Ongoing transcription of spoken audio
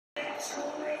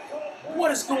What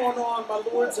is going on, my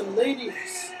lords and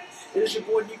ladies? It is your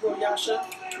boy Negroyasha,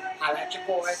 holla at your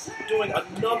boy, doing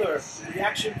another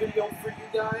reaction video for you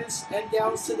guys and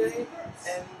gals today.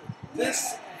 And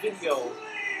this video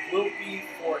will be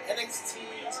for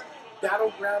NXT's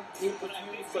Battleground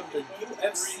pay-per-view from the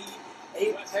UFC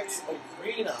Apex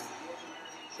Arena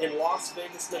in Las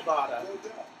Vegas, Nevada.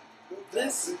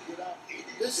 This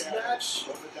match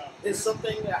is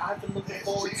something that I've been looking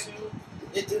forward to.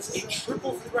 It is a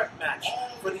triple threat match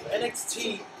for the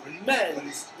NXT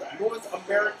Men's North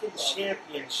American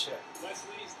Championship.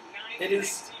 It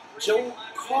is Joe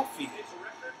Coffeey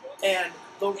and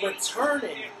the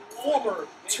returning former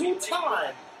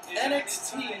two-time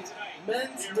NXT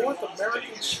Men's North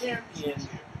American Champion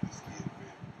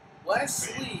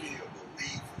Wes Lee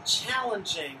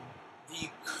challenging the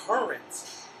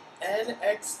current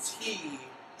NXT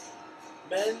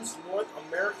Men's North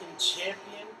American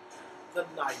Champion, the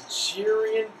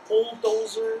Nigerian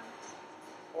Bulldozer,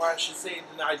 or I should say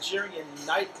the Nigerian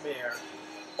Nightmare,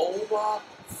 Oba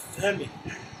Femi.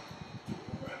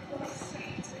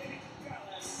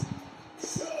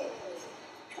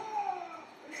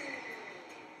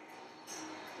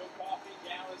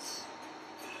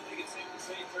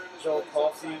 Joe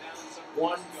Coffeey,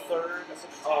 1/3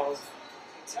 of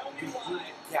the group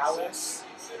Gallus.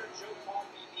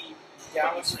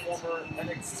 Gallus, former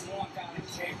NXT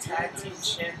UK Tag Team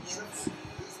Champions.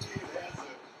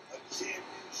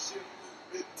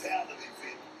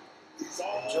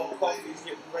 And Joe Coffeey is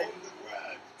getting ready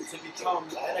to become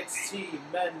NXT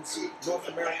Men's North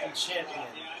American Champion.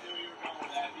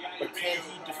 But can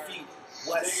he defeat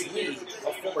Wes Lee,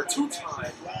 a former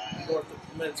two-time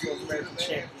Men's North American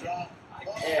Champion,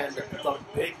 and the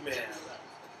big man,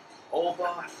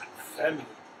 Oba Femi?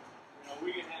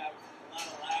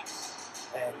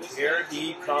 And here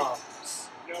he comes.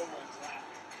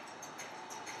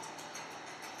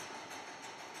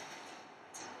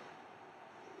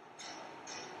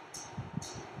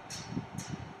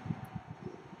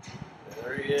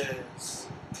 There he is.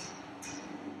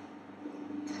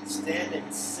 Standing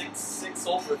 6'6",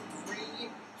 over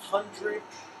 300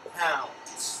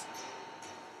 pounds.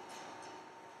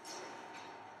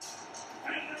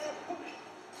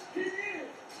 He is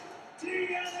the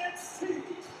NXT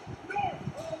North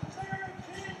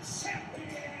American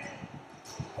Champion,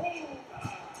 Oba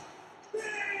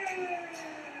Femi.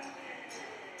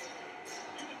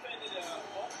 You defended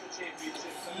multiple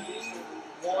championships.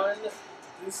 He won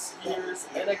this year's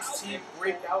NXT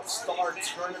Breakout Star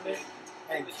Tournament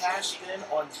and cashed in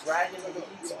on Dragon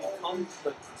League to become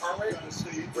the current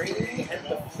reigning and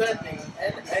defending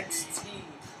NXT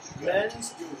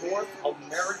Men's North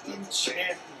American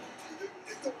Champion.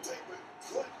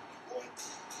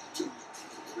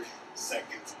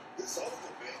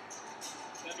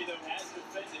 Femi, though, has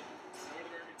defended the North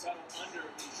American title under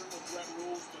the triple threat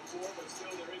rules before, but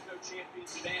still there is no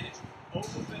champion's advantage.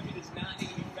 Oba Femi does not need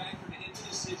to be factored into the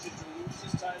decision to lose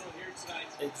his title here tonight.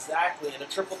 Exactly. In a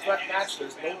triple threat match,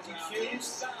 there's no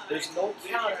DQs, there's no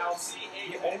countouts.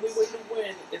 The only way to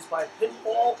win is by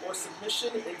pinfall or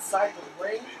submission inside the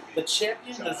ring. The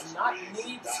champion does not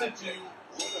need to be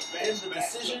in the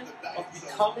decision of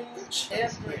becoming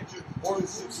champion or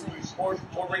losing or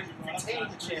retaining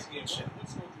the championship.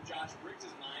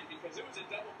 Because it was a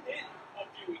double pin a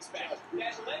few weeks back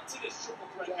that led to this triple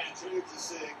threat match.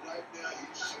 Right now, he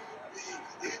should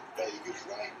be in Vegas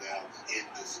right now in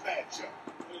this matchup.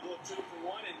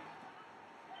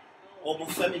 Oba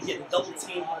Femi getting double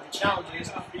teamed by the challengers,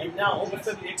 and now Oba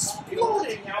Femi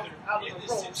exploding out of the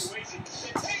ropes.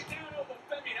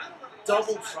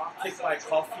 Double drop kick by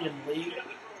Coffee and Lee,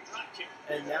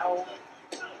 and now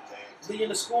Lee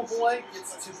and the Schoolboy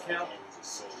gets 2 count.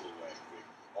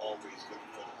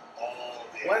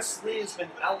 Wes Lee has been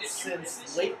out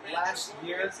since late last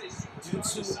year due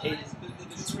to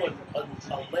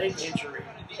a leg injury,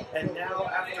 and now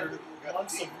after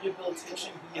months of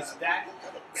rehabilitation, he is back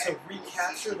to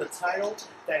recapture the title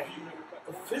that he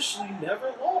officially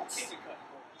never lost.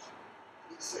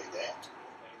 Say that.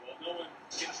 Well, no one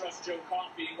can trust Joe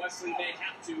Coffeey, and Wes Lee may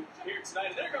have to here tonight.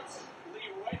 And there goes Lee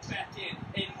right back in,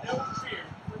 and no fear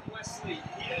from Wes Lee.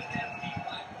 He doesn't have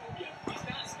D5 phobia. He's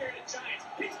not scared of giants.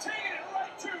 He's taking it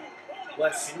right to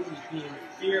Wes Lee being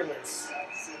fearless,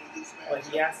 but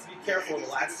he has to be careful. The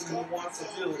last thing he wants to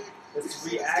do is to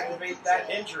re-aggravate that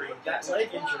injury, that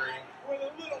leg injury.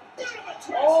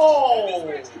 Oh!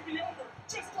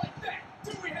 Just like that.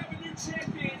 Do we have a new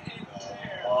champion?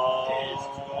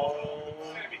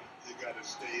 You gotta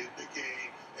stay in the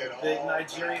game. The big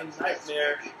Nigerian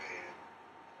Nightmare.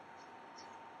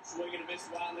 Swing and a miss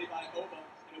wildly by Oba.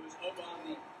 It was Oba on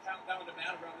the countdown to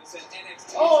Battleground that said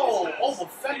NXT. Oh, Oba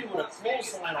Femi with a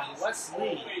clothesline on Wes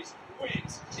Lee.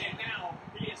 Wins, and now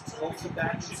he is Coffee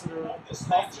back into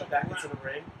the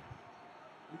ring.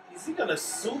 Is he gonna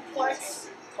suplex?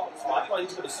 Oh, I thought he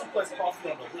was gonna suplex Coffee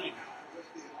on the lead.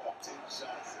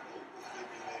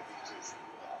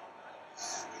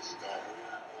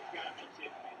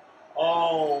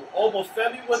 Oh, Oba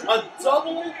Femi with a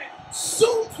double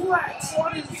suplex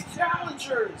on his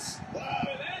challengers.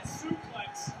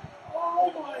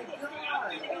 Oh my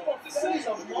God, Oba Femi's a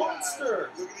monster.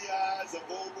 Look at the eyes of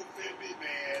Oba Femi,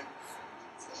 man.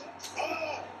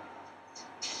 Oh!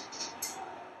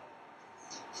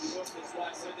 That's why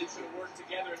I said they should have worked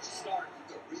together at the start.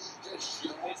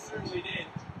 They certainly did.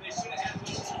 They should have had a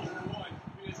little 2-1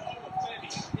 because Oba Femi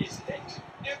is taking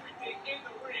everything in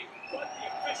the ring but the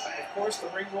official. Of course, the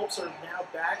ring ropes are now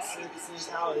back since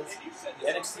how the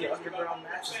NXT Underground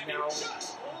match is now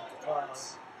done.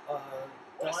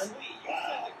 Wes Lee, you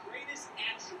said the greatest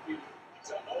attribute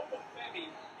to Oba Femi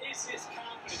is his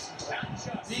confidence, not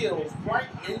just Deals right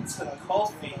into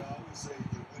Coffee. I always say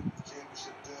that when the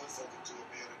championship does something to a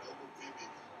man, and Oba Femi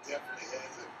definitely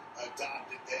hasn't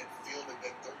adopted that feeling,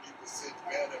 that 30%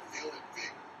 better feeling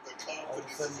thing. The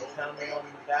confidence is Pounding on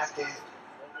the back of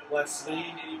Wes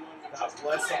Lee. Got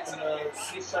Wes up in the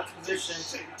suplex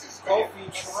position. Coffee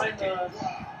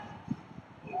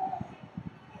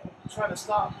trying to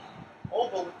stop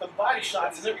Oba with the body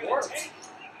shots, and it worked.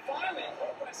 Finally,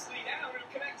 Wes Lee down and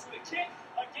connects with a kick.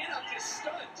 Again, I'm just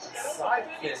stunned. Side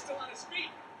kick. Still on his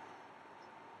feet.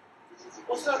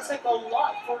 Well, it's going to take a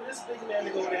lot for this big man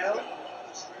to go down. I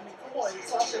mean, come on, you're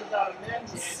talking about a man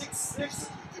who's 6'6",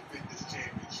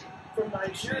 from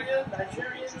Nigeria.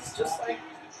 Nigerians, just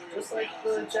like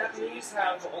the Japanese,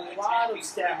 have a lot of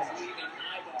stamina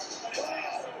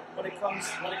when it comes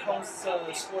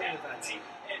to sporting events.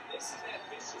 And this is that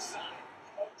vicious side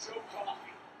of Joe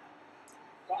Coffey.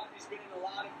 Coffey's been in a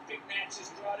lot of big matches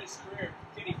throughout his career.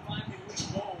 Can he finally win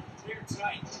gold here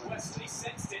tonight? Wes Lee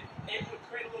sensed it, able to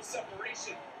create a little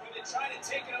separation. When they try to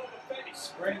take it over Femi,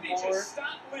 Femi just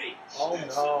stopped Lee. Oh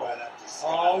no!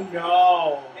 Oh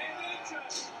no!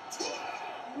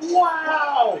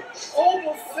 Wow!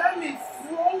 Oba Femi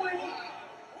throwing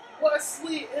Wes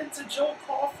Lee into Joe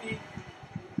Coffey.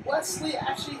 Wes Lee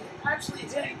actually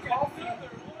hitting Coffey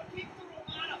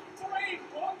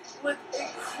with a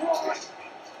cross.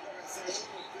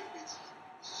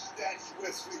 That's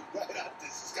Wes Lee right out the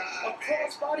sky. A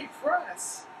crossbody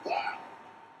press. Wow.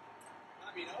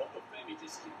 I mean, Oba Femi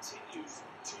just continues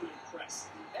to impress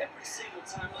every single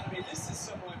time. I mean, this is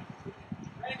someone who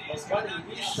Randy has got running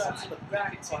these shots in the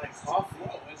back by Coffey.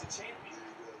 As a champion.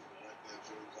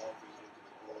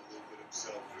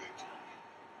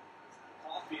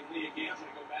 Coffey and Lee again going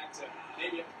to go back to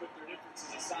maybe have to put their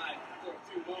differences aside for a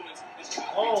few moments.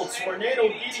 Oh, tornado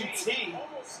DDT.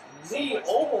 Lee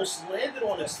almost landed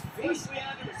on his feet.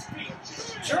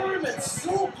 German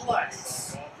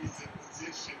suplex.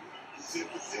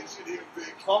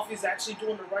 Coffey's actually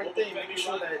doing the right thing, making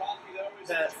sure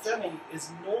that Femi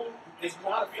is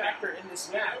not a factor in this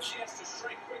match.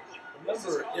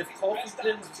 Remember, if Coffey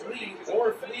pins Lee, or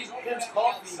if Lee pins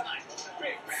Coffey,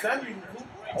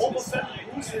 Oba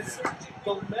Femi loses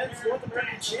the Men's North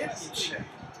American Championship.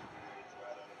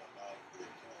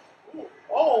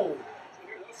 Oh!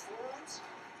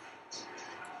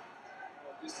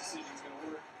 This decision's going to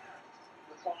work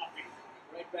for Coffey.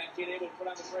 Right back in, able to put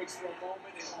on the brakes for a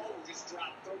moment, and just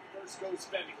dropped. First goes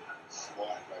Femi.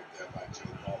 Swat right there by Joe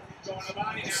Coffey. Going to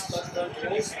body The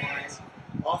baseline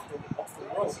off the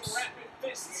ropes. Rapid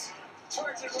fists.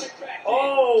 Charging right back.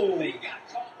 Oh! Lee got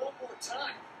caught one more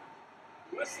time.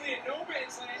 Wes Lee in no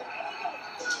man's land.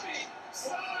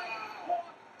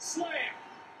 Slam.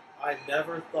 I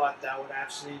never thought that would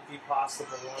actually be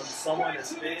possible on someone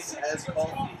as big as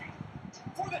Coffey.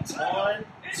 1,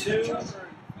 2.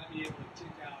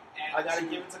 I gotta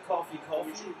give it to Coffey.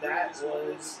 Coffey, that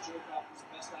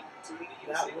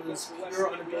was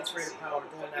pure unadulterated power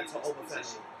doing that to Oba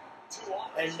Femi.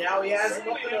 And now he has him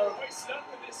up in a...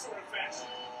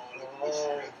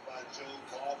 Oh.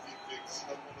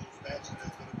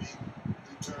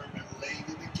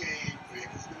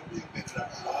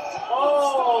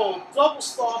 Oh, double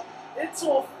stomp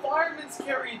into a fireman's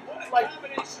carry, like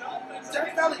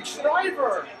Death Valley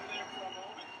Driver.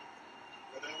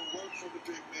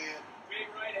 Big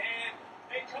right hand.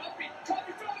 Hey,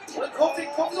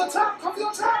 Coffey's on top. Coffey's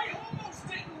on top. He almost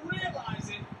didn't realize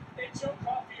it, and Joe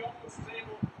Coffey almost was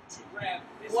able to grab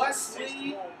his Wes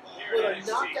Lee with a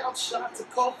knockout shot to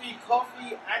Coffey.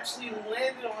 Coffey actually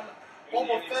landed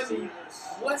Oba Femi,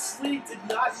 Wes Lee did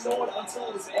not know it until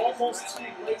it was almost too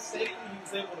late. Thankfully, he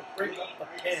was able to break up the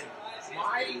pin.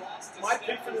 My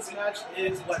pick for this match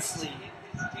is Wes Lee.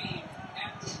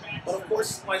 But of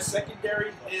course, my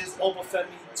secondary is Oba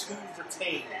Femi to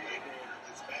retain.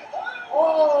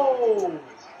 Oh!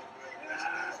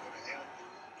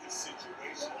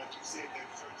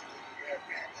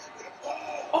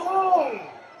 Oh!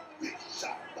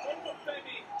 Oba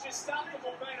Femi just stopped the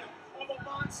momentum of a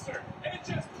monster and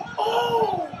just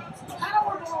oh!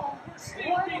 Powerbomb!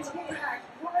 Right on the back,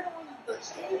 right on the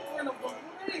apron of the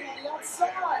ring on the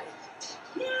outside.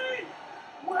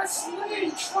 Wes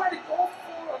Lee tried to go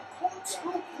for a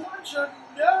corkscrew plunger.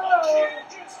 No!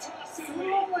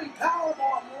 Throwing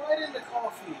powerbomb right into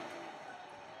Coffee.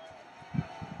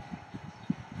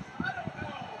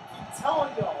 I'm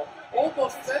telling y'all, Oba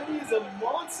Femi is a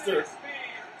monster.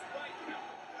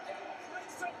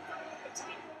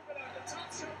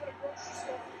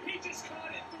 He just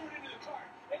caught it, threw it into the cart,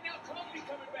 and now Coffee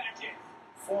coming back in.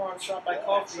 Forearm shot by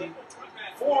Coffee.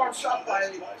 Forearm shot by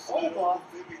Oba.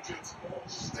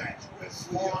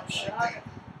 Forearm shot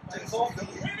by Coffee.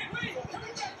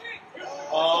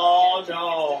 Oh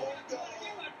no.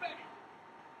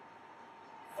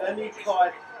 Femi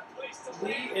caught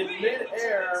Lee in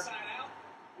midair.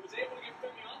 Was able to get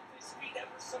Femi off his feet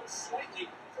ever so slightly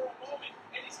for a moment,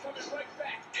 and he's coming right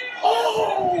back.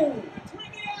 Oh!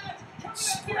 Between the eyes,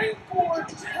 Springboard!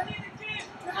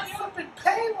 Backflip and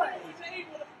Pele!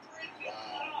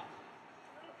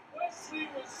 Wes Lee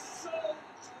was so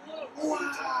close.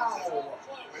 Wow!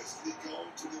 Wes Lee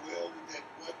going to the well with that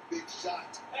one big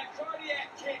shot. That cardiac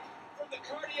kick from the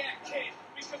cardiac kid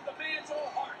because the man's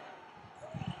all heart.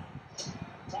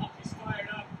 Coffee's fired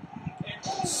up.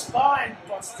 And Spine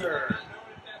buster!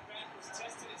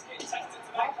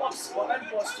 Pop up Pop-up spine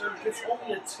buster gets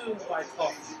only a 2 by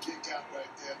Coffee. Lazy kick out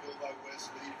right there, though, by Wes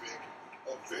Lee, Vic. A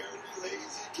very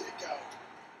lazy kick out.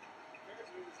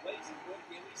 Lazy, but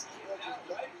he at least Well, kicked out, just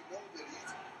right? let me know that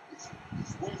he's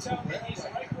You working tell me well he's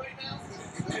right now?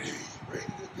 He's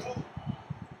ready to go.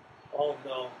 Oh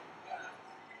no.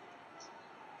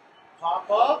 Pop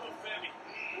up.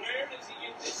 Where does he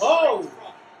get this Oh! strength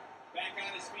from? Back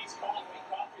on his feet, Coffee.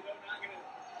 Coffee, though, not going to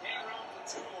hang around for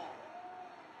too long.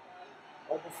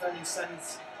 Oba Femi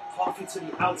sends Coffee to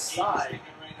the outside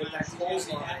with that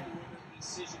clothesline.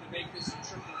 Decision to make this a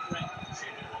triple threat.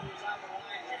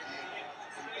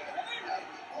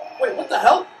 Wait, what the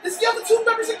hell? It's the other 2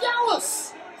 members of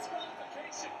Gallus!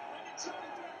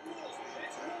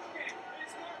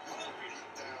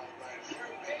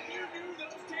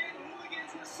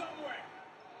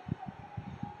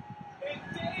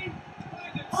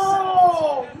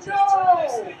 Oh, no!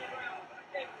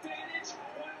 Advantage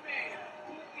one man,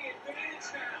 but the advantage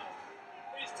now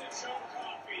is to Joe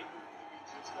Coffey.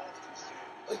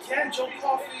 Again, Joe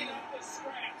Coffey. Picking up the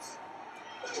scraps.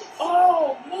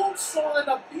 Oh, moonsault and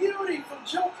a beauty from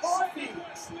Joe Coffey.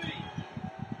 Wes Lee.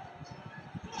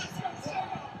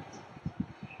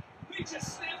 He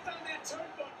just snapped on that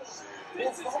turnbuckle.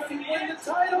 Will Coffey win the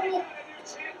title?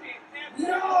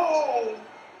 No!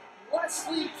 Wes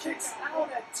Lee kicks out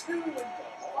at 2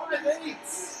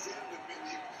 5/8.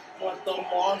 But the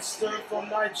monster from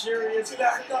Nigeria is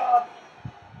back up.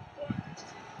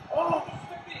 Oh!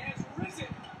 Femi has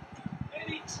risen, and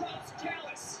he drops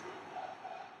Gallus.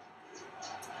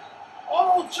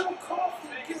 Oh, Joe Coffey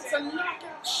gets a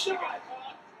knockout shot.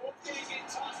 Getting get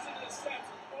tossed into the steps.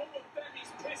 Oba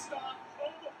Femi's pissed off.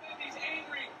 Oba Femi's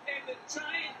angry, and the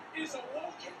giant is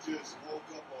awoken. Just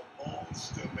woke up a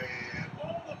monster, man.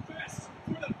 All the best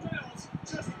for the bells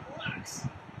just rocks.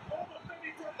 Oba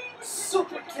Femi for a moment.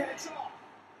 Super kick.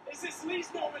 Is this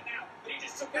Lee's moment now? They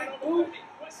just took out Big boot. Oba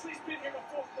Femi. Wes Lee's been here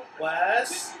before.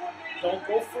 Wes, don't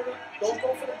go for the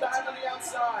dive on the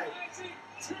outside.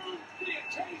 To the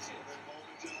occasion. That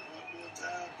moment just one more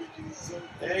time, Vicky, he's so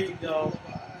There you go.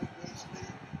 behind Wes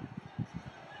Lee.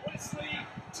 Wes Lee,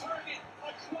 target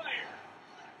acquired.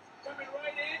 Coming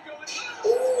right in, going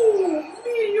Ooh,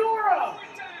 Meteora!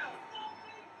 Going down.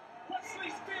 Wes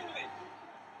Lee's feeling it.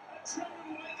 A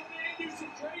troubled let the man do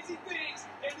some crazy things,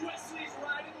 and Wes Lee's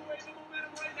riding away the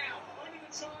momentum right now. Under the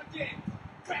jaw again.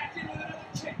 Back in with another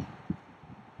kick.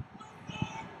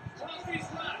 Coffee's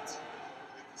knocked.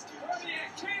 Cardiac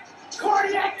kick.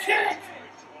 Cardiac kick!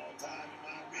 All time, in my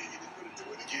opinion, he's gonna do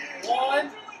it again.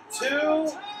 1,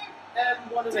 2, and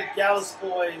one of the Gallus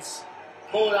boys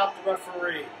pulled out the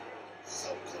referee.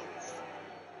 So close.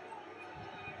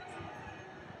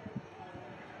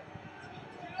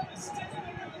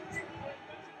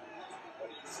 What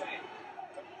do you say?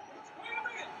 Wait a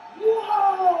minute.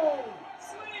 Whoa! Wes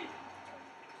Lee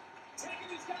taking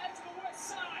these guys to the west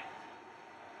side.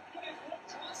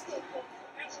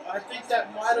 I think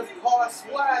that might have cost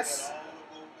Wes.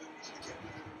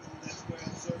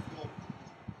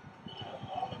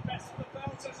 All the best for the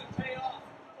belt doesn't pay off.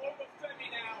 Oba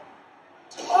Femi now.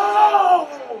 Oh!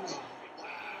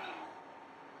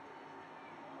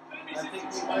 Femi's I in think we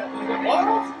control.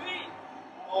 might be.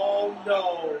 Oh! Oh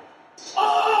no!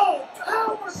 Oh!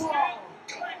 Powerbomb!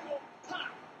 Crackle, pop.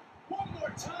 One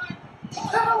more time.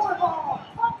 Powerbomb!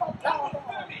 Powerbomb!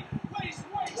 Femi lays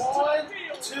waste to 1, the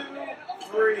field. 2,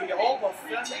 3. Oba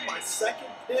Femi, my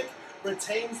second pick,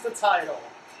 retains the title.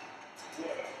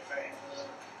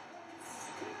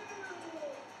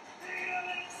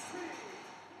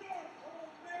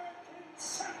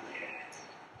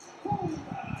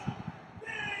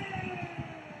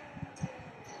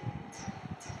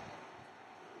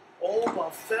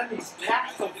 Oba Femi's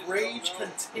path of rage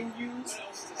continues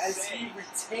as he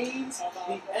retains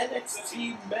the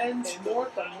NXT Men's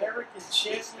North American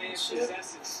Championship.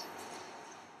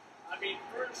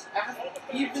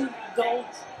 Even though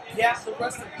the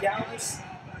rest of Gallus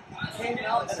came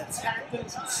out and attacked him,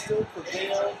 he still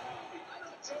prevailed.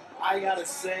 I gotta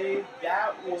say,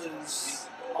 that was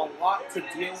a lot to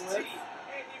deal with.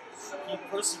 He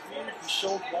persevered, he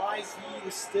showed why he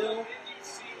is still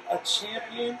a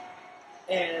champion.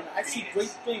 And I see great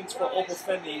things for Oba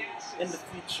Femi in the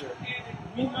future.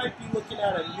 We might be looking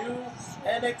at a new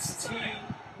NXT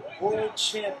World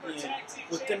Champion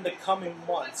within the coming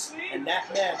months, and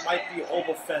that man might be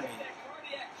Oba Femi.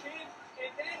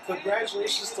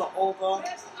 Congratulations to Oba.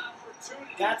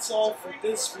 That's all for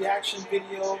this reaction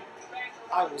video.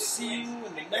 I will see you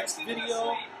in the next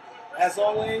video. As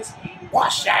always,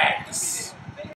 wash ass!